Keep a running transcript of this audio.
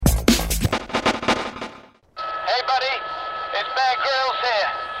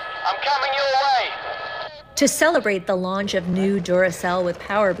here. I'm coming your way. To celebrate the launch of new Duracell with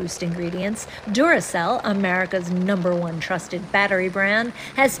Power Boost ingredients, Duracell, America's #1 trusted battery brand,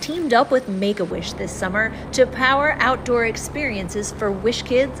 has teamed up with Make-A-Wish this summer to power outdoor experiences for Wish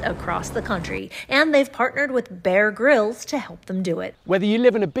kids across the country. And they've partnered with Bear Grylls to help them do it. Whether you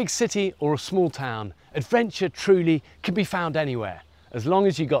live in a big city or a small town, adventure truly can be found anywhere, as long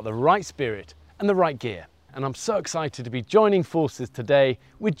as you got the right spirit and the right gear. And I'm so excited to be joining forces today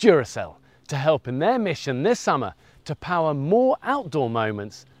with Duracell to help in their mission this summer to power more outdoor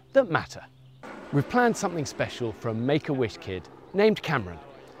moments that matter. We've planned something special for a Make-A-Wish kid named Cameron,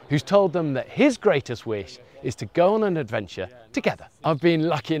 who's told them that his greatest wish is to go on an adventure together. I've been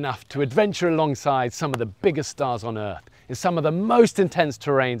lucky enough to adventure alongside some of the biggest stars on Earth in some of the most intense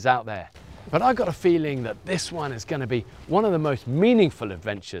terrains out there. But I've got a feeling that this one is going to be one of the most meaningful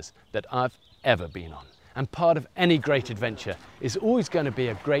adventures that I've ever been on. And part of any great adventure is always going to be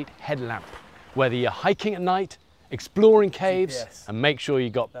a great headlamp. Whether you're hiking at night, exploring caves, and make sure you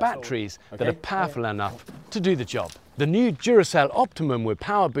got batteries that are powerful enough to do the job. The new Duracell Optimum with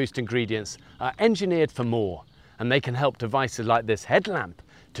Power Boost ingredients are engineered for more, and they can help devices like this headlamp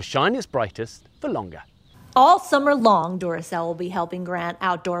to shine its brightest for longer. All summer long, Duracell will be helping grant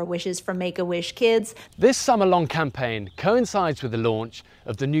outdoor wishes for Make-A-Wish kids. This summer-long campaign coincides with the launch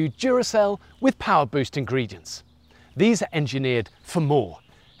of the new Duracell with Power Boost ingredients. These are engineered for more,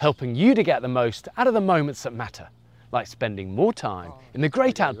 helping you to get the most out of the moments that matter, like spending more time in the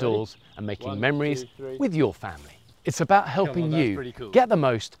great outdoors and making memories with your family. It's about helping you get the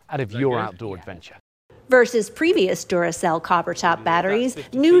most out of your outdoor adventure. Versus previous Duracell copper top batteries,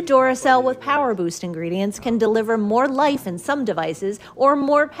 new Duracell with Power Boost ingredients can deliver more life in some devices or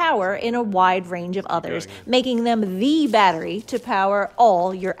more power in a wide range of others, making them the battery to power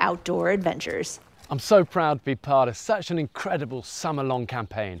all your outdoor adventures. I'm so proud to be part of such an incredible summer-long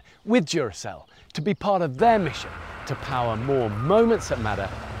campaign with Duracell, to be part of their mission to power more moments that matter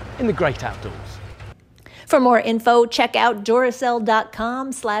in the great outdoors. For more info, check out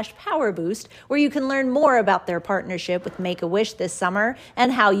Duracell.com/powerboost, where you can learn more about their partnership with Make-A-Wish this summer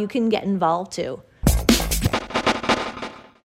and how you can get involved too.